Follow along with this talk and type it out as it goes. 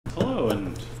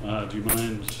important. Do you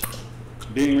mind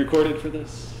being recorded for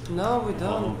this? No, we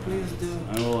don't. Please do.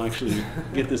 I will actually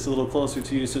get this a little closer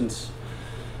to you since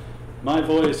my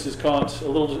voice is caught a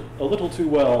little too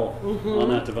well on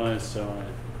that device, so I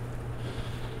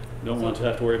don't want to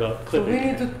have to worry about clipping. So we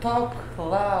need to talk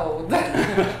loud.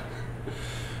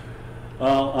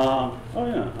 Well, oh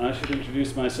yeah, I should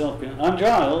introduce myself. I'm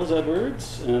Giles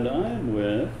Edwards, and I'm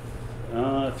with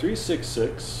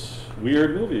 366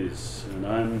 Weird Movies, and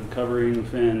I'm covering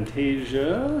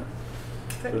Fantasia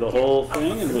for the whole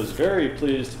thing, and was very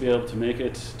pleased to be able to make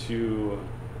it to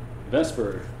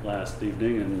Vesper last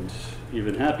evening, and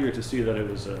even happier to see that it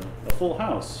was a full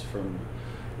house from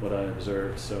what I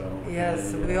observed. So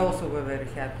yes, we also were very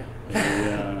happy.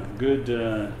 Good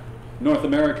North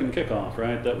American kickoff,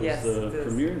 right? That was the this.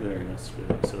 premiere there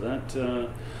yesterday. So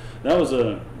that was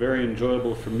a very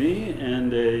enjoyable for me,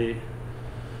 and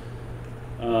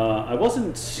I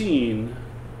wasn't seen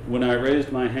when I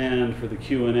raised my hand for the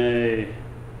Q&A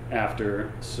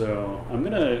after, so I'm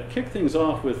going to kick things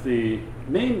off with the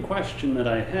main question that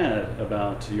I had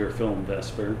about your film,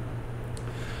 Vesper.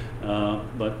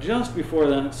 But just before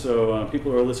that, so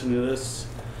people who are listening to this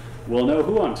will know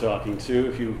who I'm talking to.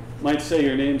 If you might say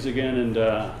your names again and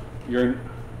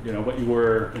what you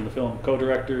were in the film,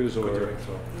 co-directors or...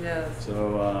 Co-director. Yes.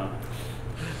 So...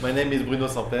 my name is Bruno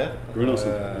Samper. Bruno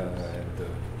Samper. And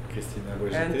Kristina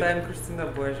Buozyte. And I'm Kristina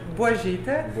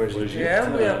Buozyte. Buozyte. Yeah,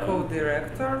 we are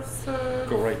co-directors.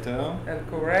 Co-writer. And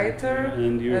co-writer.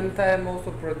 And I'm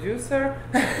also producer.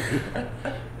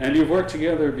 And you've worked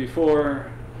together before,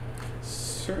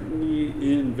 certainly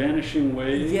in Vanishing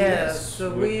Waves. Yes,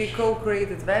 so we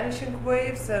co-created Vanishing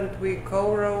Waves, and we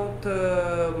co-wrote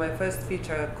my first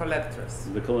feature, Collectors.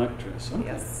 The Collectors. Okay.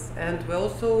 Yes, and we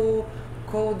also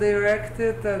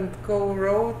co-directed and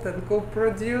co-wrote and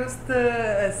co-produced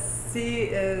a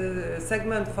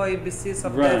segment for ABC's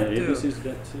of Death 2. Right, ABC's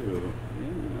Death 2,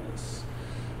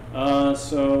 yes.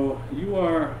 So you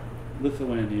are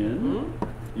Lithuanian,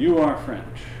 you are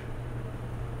French.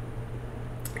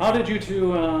 How did you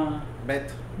two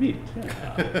meet?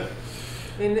 Yeah.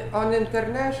 On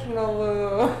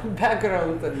international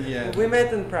background, we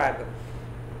met in Prague.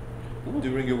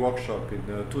 During a workshop in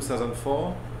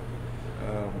 2004.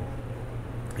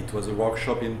 It was a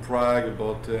workshop in Prague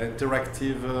about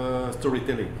interactive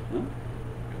storytelling. Huh?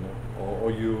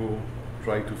 Or you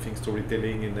try to think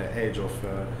storytelling in the age of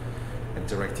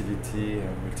interactivity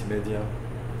and multimedia,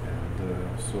 and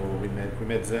so we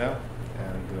met there,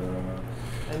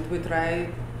 and we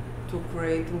tried to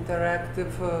create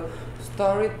interactive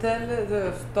stories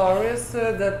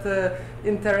that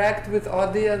interact with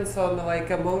audience on like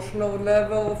emotional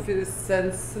level,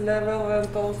 sense level,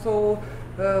 and also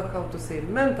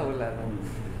mental level.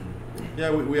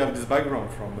 Yeah, we have this background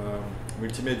from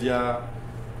multimedia,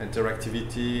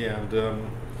 interactivity,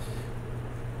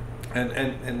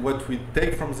 and what we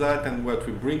take from that and what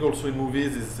we bring also in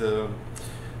movies is a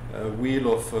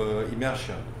wheel of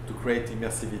immersion to create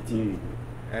immersivity.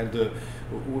 And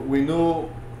we know,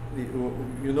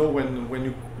 when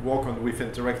you work with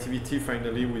interactivity,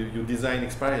 finally you design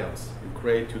experience.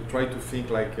 You try to think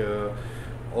like,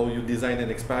 or you design an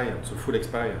experience, a full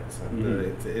experience. And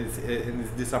it's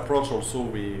this approach also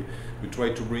we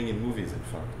try to bring in movies, in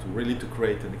fact, to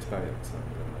create an experience.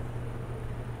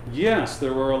 Yes,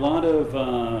 there were a lot of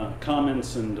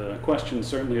comments and questions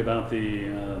certainly about the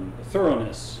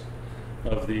thoroughness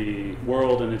of the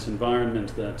world and its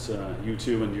environment that you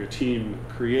two and your team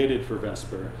created for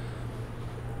Vesper.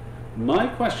 My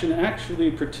question actually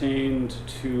pertained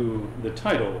to the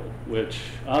title, which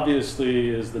obviously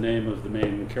is the name of the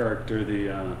main character,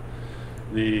 the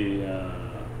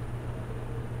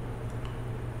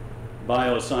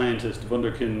bioscientist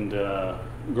wunderkind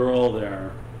girl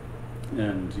there,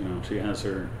 and she has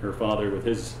her father with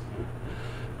his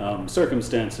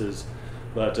circumstances.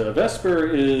 But Vesper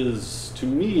is, to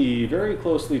me, very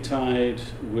closely tied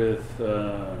with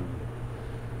a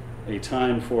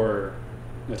time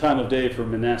of day for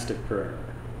monastic prayer.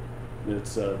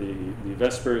 It's the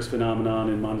Vespers phenomenon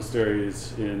in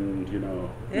monasteries in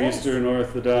Yes. Eastern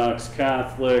Orthodox,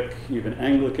 Catholic, even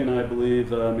Anglican, I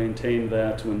believe, maintained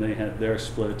that when they had their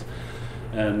split,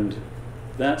 and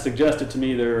that suggested to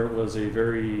me there was a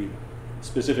very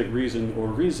specific reason or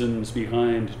reasons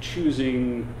behind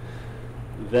choosing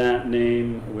that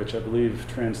name, which I believe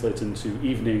translates into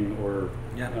evening or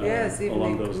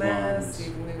along those lines.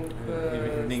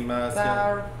 Evening mass,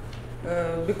 star.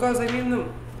 Because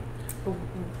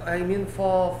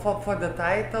for the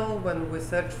title, when we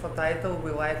search for title,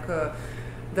 we like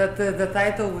that the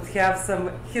title would have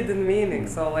some hidden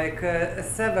meanings, or like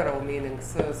several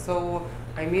meanings.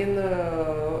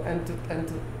 And and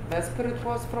Vesper it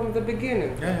was from the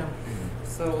beginning. Yeah.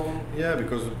 So yeah,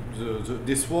 because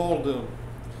this world,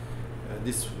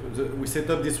 we set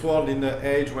up this world in an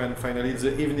age when finally it's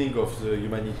the evening of the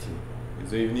humanity,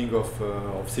 it's the evening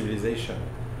of civilization,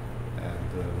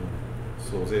 and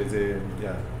so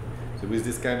with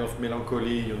this kind of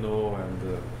melancholy, you know,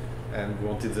 and we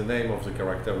wanted the name of the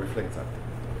character reflect that.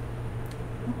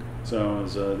 So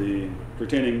is the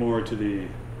pertaining more to the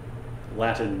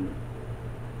Latin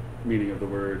meaning of the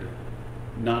word,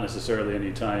 not necessarily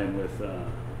any tie-in with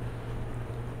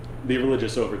the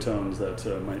religious overtones that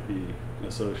might be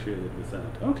associated with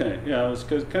that. Okay, yeah, I was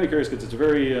kind of curious because it's a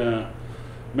very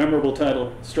memorable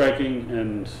title, striking,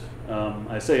 and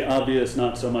I say obvious,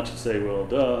 not so much to say, well,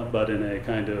 duh, but in a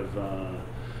kind of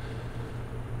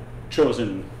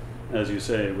chosen, as you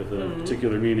say, with a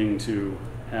particular meaning to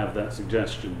have that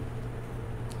suggestion.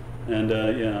 And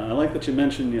yeah, I like that you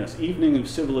mentioned, yes, Evening of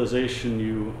Civilization.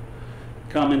 You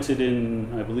commented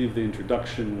in, I believe, the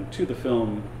introduction to the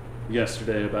film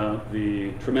yesterday about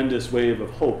the tremendous wave of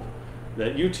hope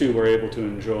that you two were able to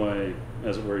enjoy,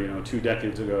 as it were, 2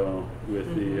 decades ago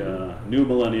with the new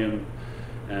millennium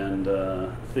and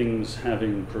things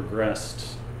having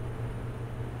progressed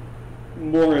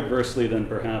more adversely than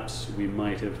perhaps we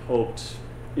might have hoped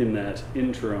in that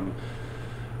interim.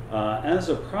 As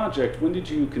a project, when did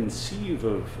you conceive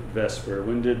of Vesper?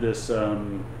 When did this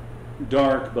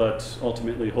dark but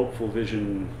ultimately hopeful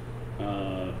vision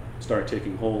start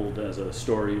taking hold as a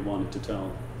story you wanted to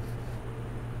tell?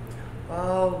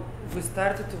 We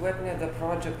started working at the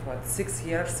project 6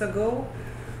 years ago,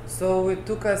 so it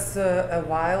took us a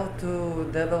while to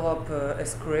develop a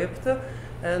script,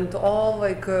 and all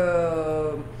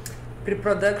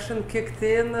pre-production kicked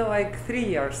in 3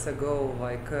 years ago,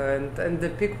 and the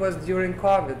peak was during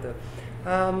COVID.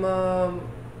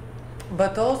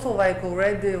 But also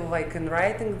already in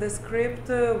writing the script,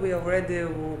 we already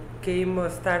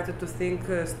started to think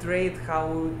straight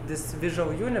how this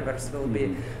visual universe will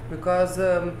be, because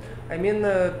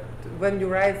when you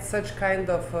write such kind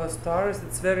of stories,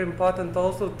 it's very important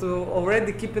also to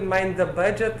already keep in mind the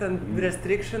budget and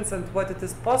restrictions and what it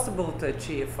is possible to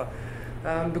achieve.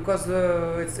 Because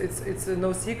it's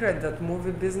no secret that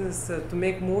movie business, to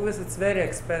make movies, it's very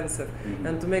expensive,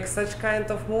 and to make such kind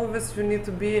of movies you need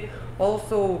to be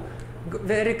also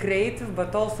very creative,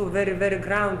 but also very, very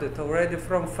grounded already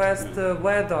from first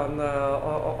word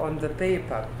on the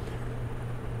paper.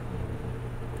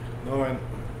 No, and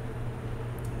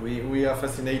we are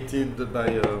fascinated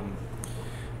by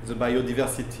the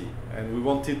biodiversity, and we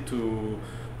wanted to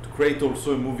create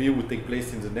also a movie would take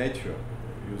place in the nature.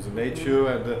 Use the nature,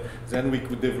 and then we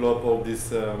could develop all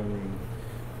this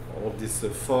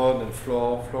fauna and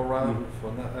flora,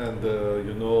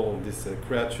 and all these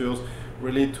creatures.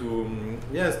 Really, to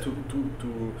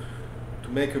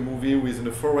make a movie within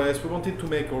a forest. We wanted to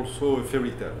make also a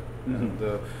fairy tale, and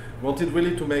wanted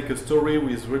really to make a story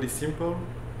with really simple.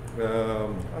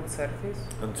 On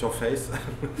surface,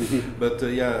 but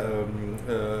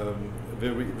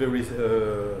very, very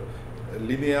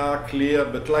linear, clear,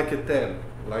 but like a tale.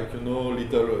 Little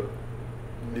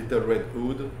Red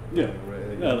Hood,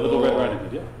 Little Red Riding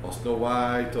Hood, or Snow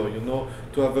White, or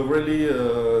to have a really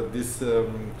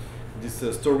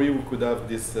this story, we could have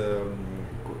this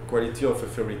quality of a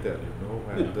fairy tale,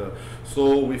 and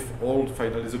so with all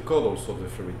finally the code also of the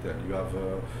fairy tale. You have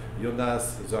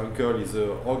Jonas, the uncle, is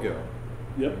an ogre.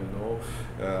 Yep.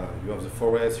 You have the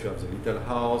forest, you have the little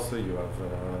house, you have.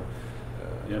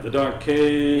 You have the dark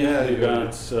cave. Yeah, you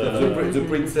got the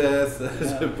princess.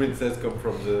 The princess come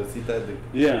from the citadel.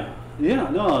 Yeah.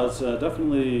 No, it's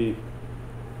definitely.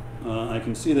 I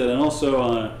can see that, and also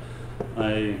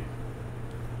I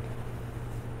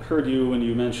heard you when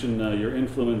you mentioned your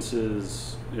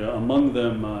influences. Among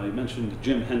them, you mentioned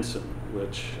Jim Henson,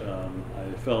 which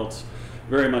I felt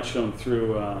very much shown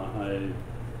through.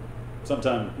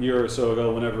 Sometime a year or so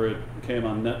ago, whenever it came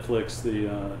on Netflix, the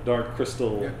Dark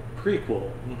Crystal prequel,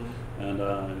 and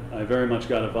I very much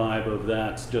got a vibe of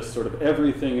that. Just sort of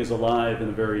everything is alive in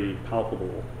a very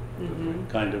palpable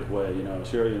kind of way.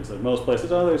 Sure, it's like most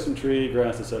places, there's some tree,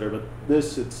 grass, etc. But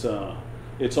this, it's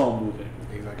all moving,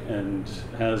 exactly, and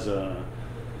has a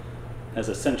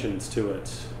sentience to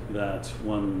it that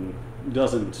one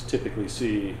doesn't typically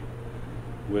see,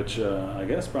 which I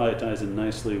guess probably ties in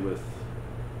nicely with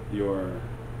your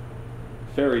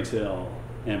fairy tale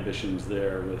ambitions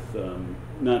there, with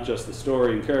not just the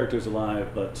story and characters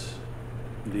alive, but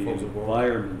the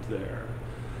environment there.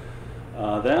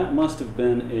 That must have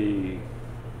been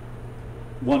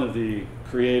one of the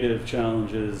creative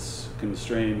challenges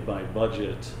constrained by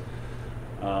budget.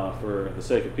 For the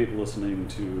sake of people listening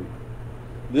to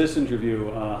this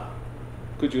interview,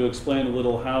 could you explain a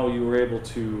little how you were able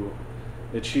to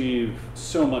achieve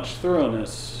so much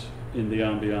thoroughness in the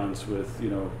ambiance with, you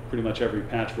know, pretty much every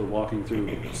patch we're walking through,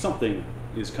 something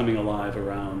is coming alive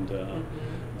around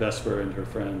Vesper and her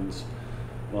friends,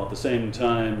 while at the same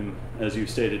time, as you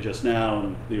stated just now,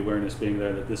 and the awareness being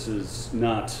there that this is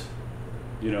not,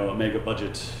 you know, a mega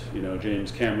budget, you know,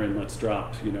 James Cameron, let's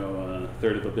drop, you know,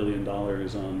 $1/3 billion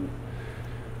on.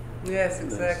 Yes,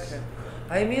 exactly.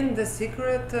 I mean, the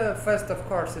secret, first, of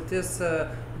course, it is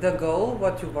the goal,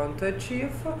 what you want to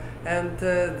achieve, and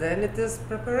then it is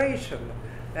preparation.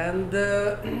 And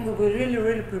we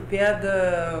really prepared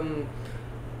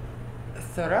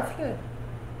thoroughly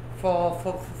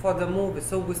for the movie.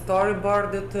 So we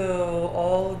storyboarded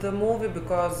all the movie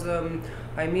because,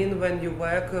 I mean, when you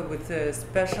work with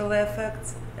special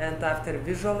effects and after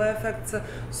visual effects,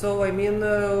 so I mean,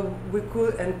 we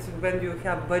could, and when you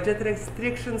have budget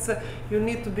restrictions, you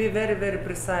need to be very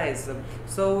precise.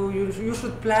 So you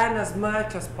should plan as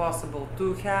much as possible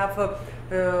to have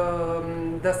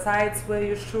the sites where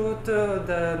you shoot,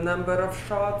 the number of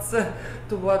shots,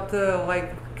 to what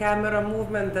like camera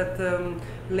movement that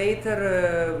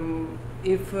later,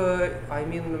 if I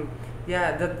mean,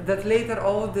 yeah, that later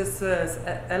all these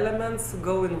elements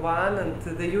go in one and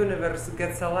the universe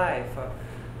gets alive.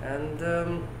 And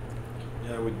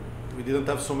yeah, we didn't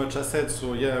have so much assets,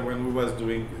 so yeah, when we was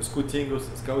doing scouting,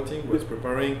 was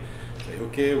preparing, say,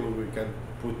 okay, we can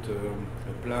put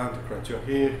a plant, a creature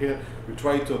here. We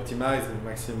try to optimize the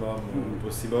maximum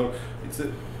possible.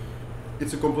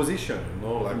 It's a composition, you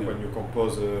know, like when you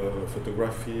compose a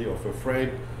photography of a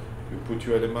frame, you put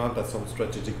your element at some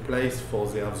strategic place for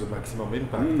they have the maximum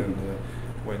impact, and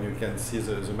when you can see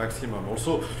the maximum.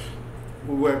 Also,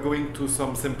 we were going to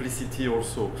some simplicity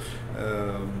also.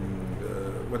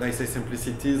 When I say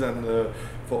simplicity, then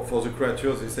for the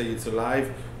creatures, they say it's alive,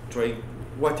 trying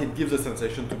what it gives the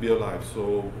sensation to be alive.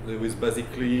 So there was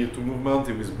basically two movements.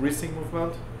 There was breathing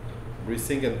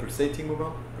and pulsating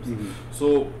movement.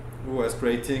 So we was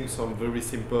creating some very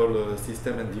simple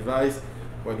system and device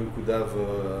when we could have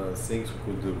things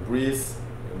we could breathe,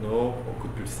 you know, or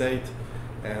could pulsate,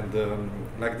 and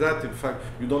like that. In fact,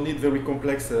 you don't need very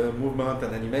complex movement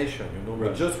and animation, you know,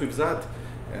 but just with that,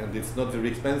 and it's not very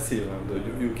expensive,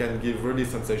 and you can give really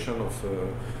sensation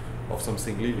of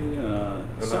something living,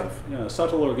 alive.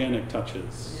 Subtle organic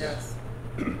touches. yes.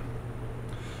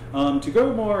 To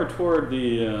go more toward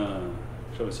the,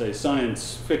 shall we say,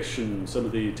 science fiction, some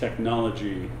of the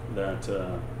technology that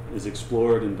is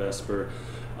explored in Vesper,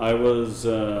 I was,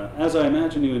 as I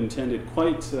imagine you intended,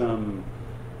 quite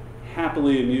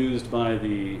happily amused by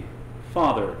the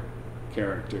father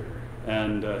character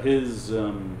and his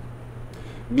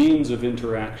means of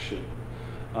interaction.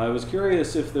 I was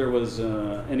curious if there was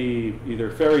any either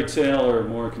fairy tale or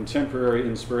more contemporary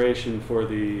inspiration for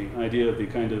the idea of the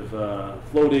kind of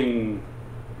floating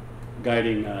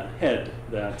guiding head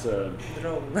that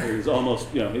is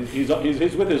almost, you know,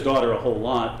 he's with his daughter a whole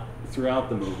lot throughout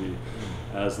the movie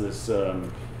as this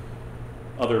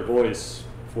other voice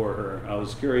for her. I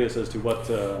was curious as to what.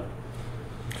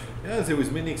 Yeah, there was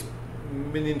many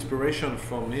inspiration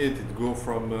from it. It go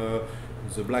from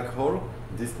the black hole,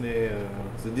 the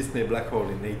Disney black hole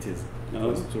in the 80s. It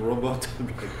was to robot,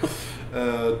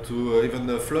 to even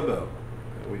Flubber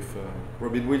with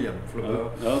Robin Williams. Flubber.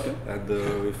 Okay. And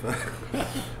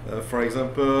for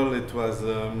example, it was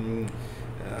a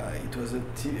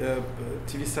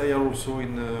TV serial also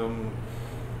in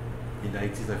the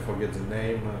 80s. I forget the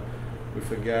name. With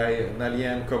a guy, an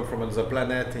alien come from another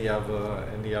planet. He have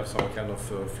some kind of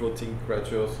floating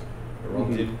creatures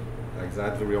around him, like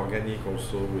that. Very organic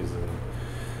also with.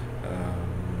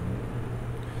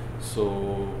 So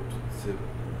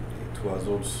it was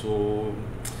also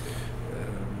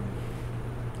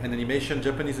an animation,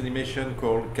 Japanese animation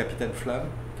called Captain Flam.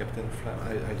 Captain Flam.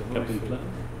 I don't know. Captain Flam?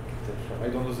 I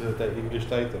don't know the English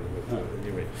title, but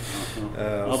anyway.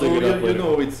 I'll So dig it up you later.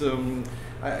 know, it's.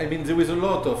 I mean, there is a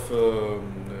lot of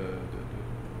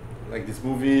like these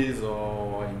movies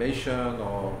or animation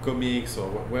or comics or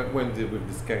when with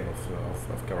this kind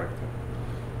of character.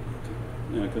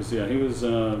 Yeah, because he was.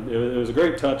 It was a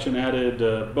great touch and added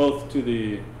both to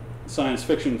the science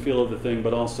fiction feel of the thing,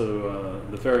 but also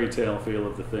the fairy tale feel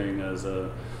of the thing as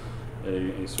a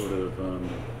sort of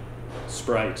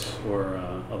sprite or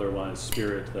otherwise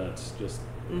spirit that's just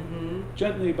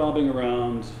gently bobbing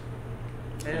around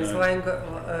And it's like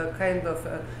kind of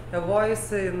a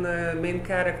voice in the main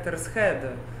character's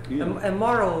head. Yeah. A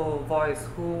moral voice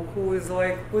who is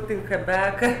like putting her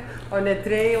back on a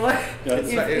trail.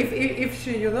 If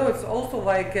she, it's also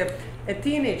like a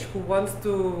teenage who wants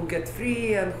to get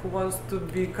free and who wants to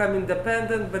become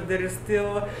independent, but there is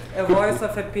still a voice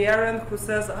of a parent who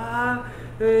says,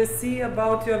 see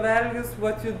about your values,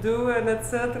 what you do, and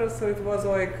etc. So it was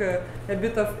like a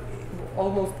bit of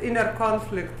almost inner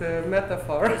conflict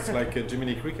metaphor. It's like a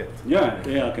Jiminy Cricket. Yeah,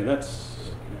 okay, that's...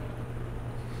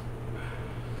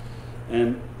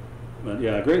 But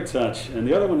yeah, great touch. And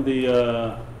the other one,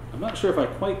 I'm not sure if I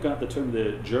quite got the term,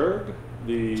 the Jurg,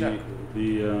 the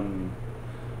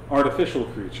artificial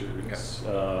creatures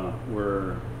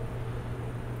were,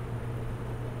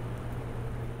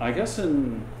 I guess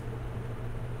I'm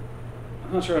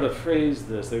not sure how to phrase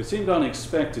this. They seemed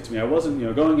unexpected to me. I wasn't,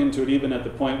 going into it even at the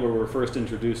point where we're first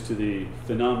introduced to the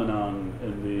phenomenon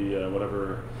in the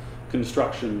whatever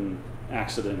construction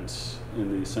accident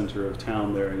in the center of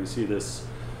town there, and you see this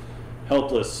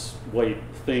helpless white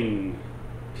thing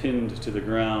pinned to the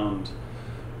ground.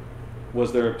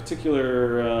 Was there a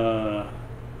particular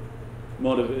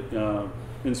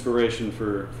inspiration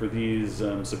for these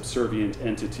subservient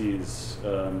entities?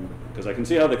 Because I can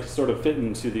see how they sort of fit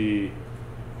into the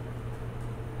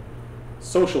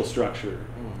social structure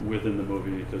within the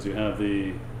movie, because you have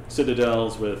the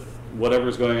citadels with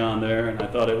whatever's going on there, and I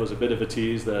thought it was a bit of a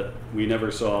tease that we never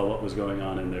saw what was going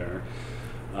on in there.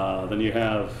 Then you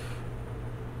have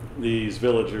these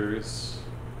villagers,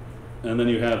 and then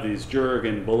you have these Jurg,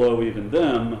 and below even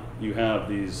them, you have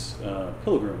these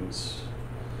pilgrims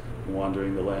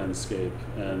wandering the landscape,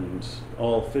 and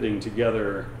all fitting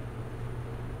together.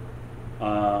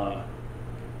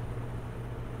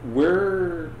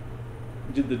 Where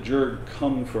did the Jurg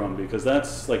come from? Because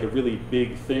that's like a really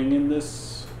big thing in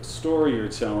this story you're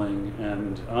telling,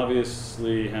 and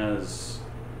obviously has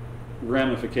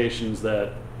ramifications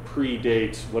that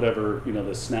predate whatever,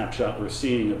 the snapshot we're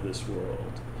seeing of this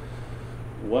world.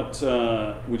 What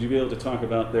would you be able to talk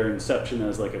about their inception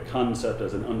as like a concept,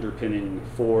 as an underpinning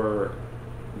for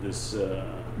this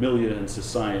milieu and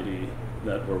society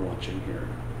that we're watching here?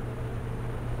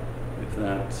 If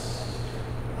that's...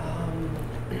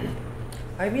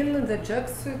 I mean, the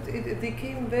Jugs, they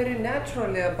came very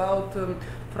naturally about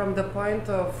from the point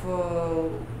of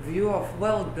view of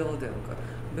world building,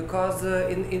 because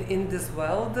in this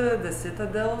world, the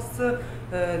citadels,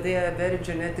 they are very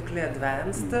genetically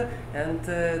advanced, and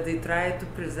they try to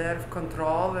preserve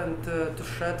control and to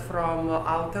shut from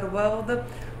outer world.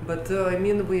 But I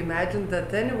mean, we imagine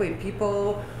that anyway,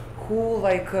 people who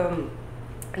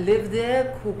live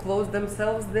there, who close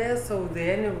themselves there, so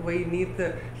they anyway need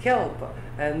help,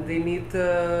 and they need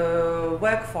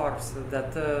workforce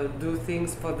that do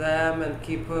things for them and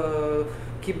keep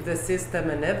the system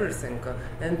and everything.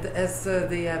 And as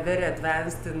they are very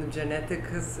advanced in genetic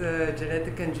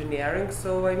engineering,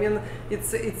 so I mean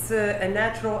it's a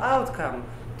natural outcome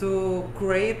to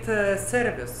create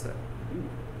service.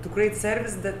 To create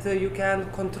service that you can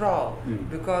control,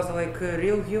 because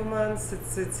real humans,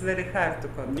 it's very hard to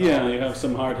control. Yeah, you have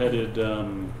some hard-headed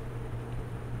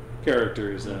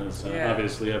characters, as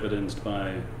obviously evidenced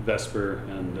by Vesper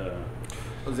and.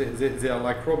 They are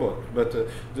like robots, but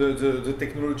the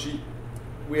technology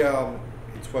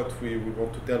it's what we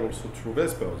want to tell also through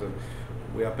Vesper. And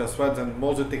we are persuaded that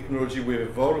more the technology will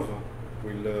evolve,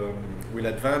 will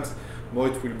advance, more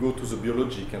it will go to the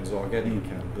biologic and the organic.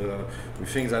 And we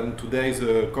think that today's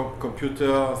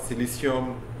computer,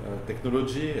 silicium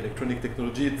technology, electronic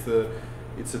technology,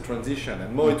 it's a transition,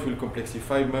 and more it will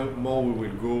complexify, more we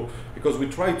will go, because we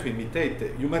try to imitate,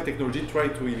 human technology try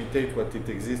to imitate what it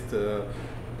exists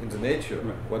in the nature,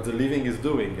 what the living is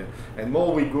doing. And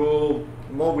more we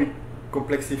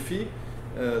complexify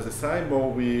the science, more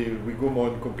we go more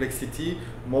in complexity,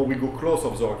 more we go close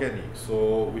of the organic.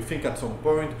 So we think at some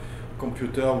point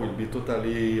computer will be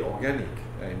totally organic.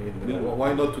 I mean,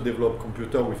 why not to develop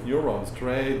computer with neurons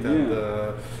straight?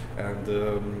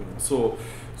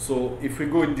 So if we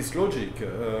go in this logic,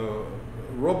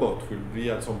 robot will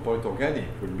be at some point organic,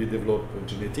 will be developed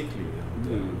genetically.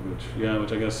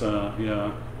 Which I guess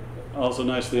also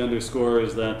nicely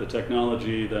underscores that the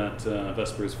technology that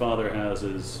Vesper's father has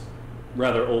is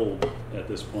rather old at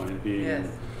this point, being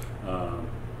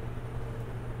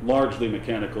largely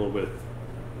mechanical with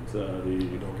the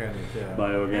organic,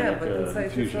 bioorganic but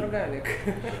inside fusion.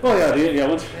 it's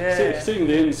organic. Seeing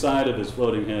the inside of his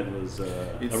floating head was a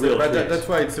real treat. That's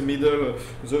why it's a middle.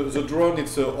 The drone,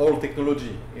 it's all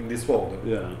technology in this world.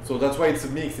 Yeah. So that's why it's a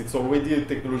mix. It's already a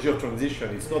technology of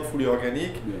transition. It's not fully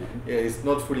organic. It's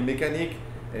not fully mechanic.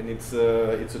 and it's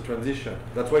a transition.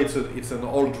 That's why it's an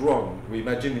old drone. We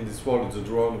imagine in this world it's a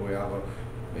drone we have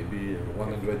maybe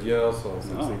 100 years or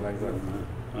something like that.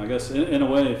 I guess in a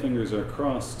way, fingers are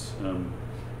crossed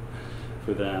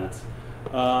for that.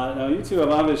 Now, you two have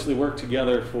obviously worked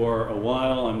together for a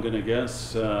while. I'm going to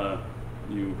guess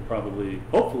you probably,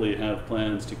 hopefully, have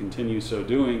plans to continue so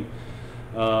doing.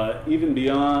 Even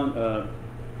beyond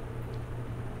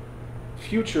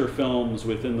future films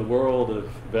within the world of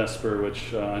Vesper,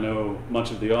 which I know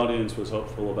much of the audience was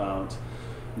hopeful about.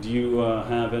 Do you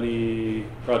have any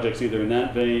projects either in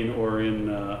that vein or in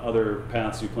other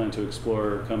paths you plan to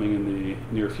explore coming in the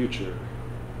near future?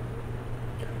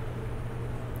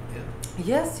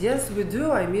 Yes, we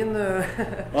do. I mean,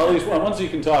 well, at least ones you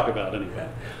can talk about anyway.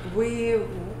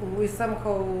 We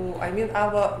somehow, I mean,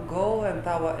 our goal and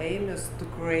our aim is to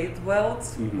create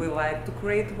worlds. Mm-hmm. We like to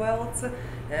create worlds,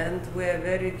 and we are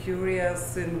very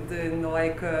curious in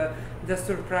like the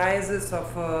surprises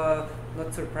of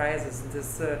not surprises.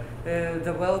 This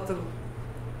the world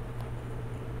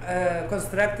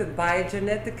constructed by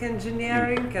genetic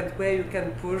engineering, and where you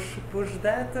can push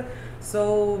that.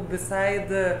 So beside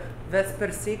the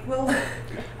Vesper sequel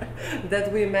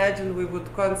that we imagine we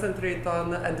would concentrate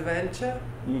on adventure,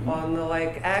 on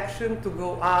like action, to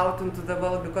go out into the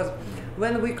world, because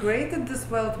when we created this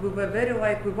world we were very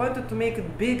like, we wanted to make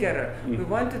it bigger. We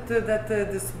wanted that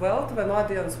this world, when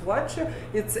audience watch,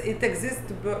 it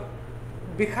exists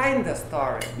behind the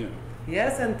story.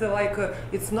 Yes, and like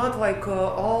it's not like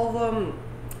all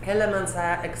elements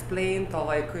are explained, or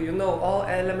like all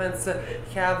elements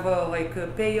have like a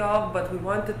payoff, but we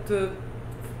wanted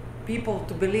people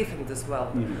to believe in this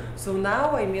world. So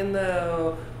now, I mean,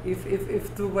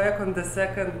 if to work on the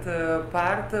second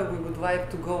part, we would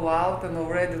like to go out and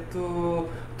already to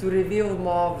reveal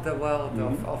more of the world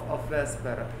of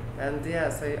Vesper. And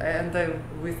yes,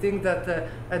 we think that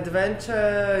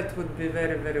adventure, it would be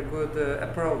very, very good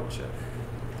approach.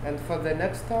 And for the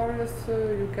next stories,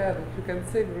 you can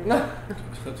say, Bruno.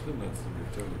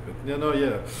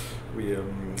 We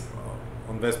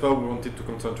on Vesper we wanted to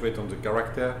concentrate on the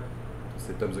character, to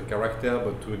set up the character,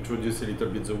 but to introduce a little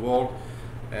bit the world.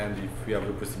 And if we have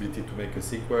the possibility to make a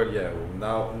sequel,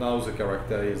 now the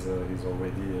character is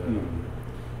already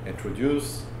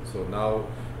introduced. So now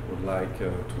would like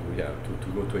to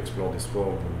go to explore this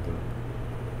world.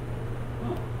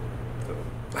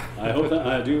 I hope that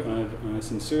I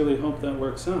sincerely hope that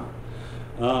works out.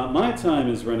 My time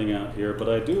is running out here, but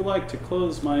I do like to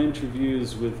close my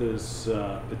interviews with this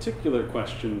particular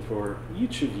question for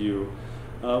each of you.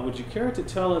 Would you care to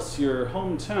tell us your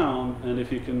hometown, and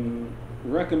if you can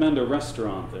recommend a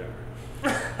restaurant there?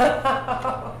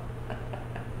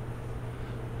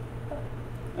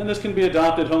 And this can be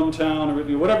adopted hometown,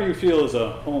 or whatever you feel is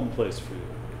a home place for you.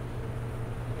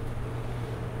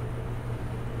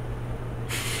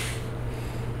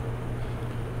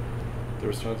 The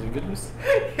restaurant in Vilnius?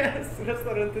 Yes,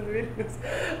 restaurant in Vilnius.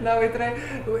 Now I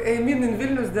mean, in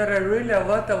Vilnius there are really a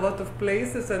lot of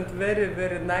places, and very,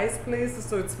 very nice places,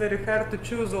 so it's very hard to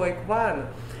choose like one.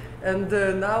 And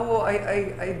now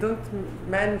I don't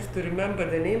manage to remember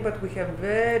the name, but we have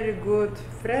very good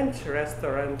French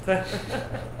restaurant.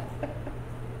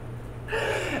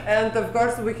 And of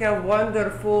course we have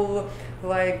wonderful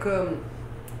like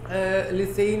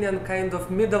Lithuanian kind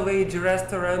of middle-aged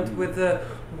restaurant with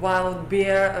wild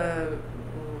beer.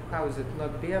 How is it?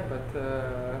 Not beer, but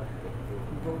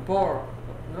boar.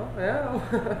 No, yeah,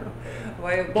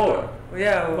 wild boar.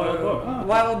 Yeah,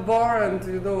 wild boar, and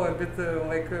a bit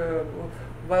like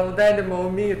wild animal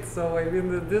meat. So I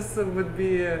mean, this would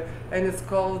be, and it's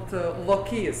called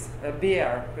lokis, a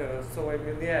beer. So I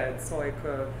mean, yeah, it's like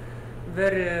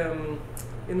very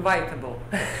invitable.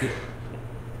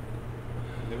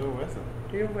 Never was it?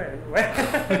 You were.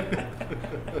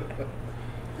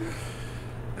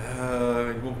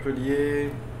 In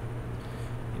Montpellier,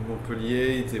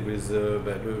 there was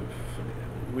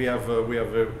we have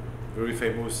a very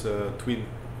famous twin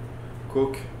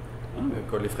cook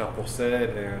called les Frères Pourcel,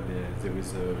 and there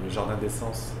is a Jardin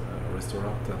d'Essence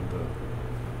restaurant, and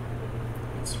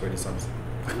it's really something.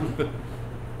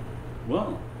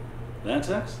 Well, that's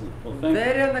excellent. Well, thank you.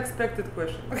 Very unexpected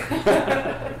question.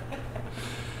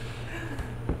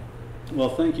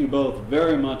 Well, thank you both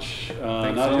very much,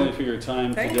 not only for your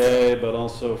time today, but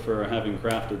also for having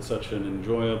crafted such an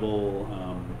enjoyable,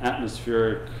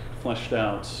 atmospheric, fleshed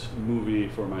out movie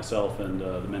for myself and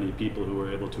the many people who were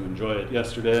able to enjoy it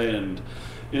yesterday and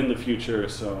in the future.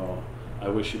 So I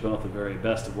wish you both the very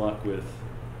best of luck with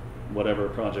whatever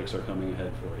projects are coming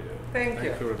ahead for you. Thank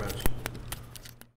you very much.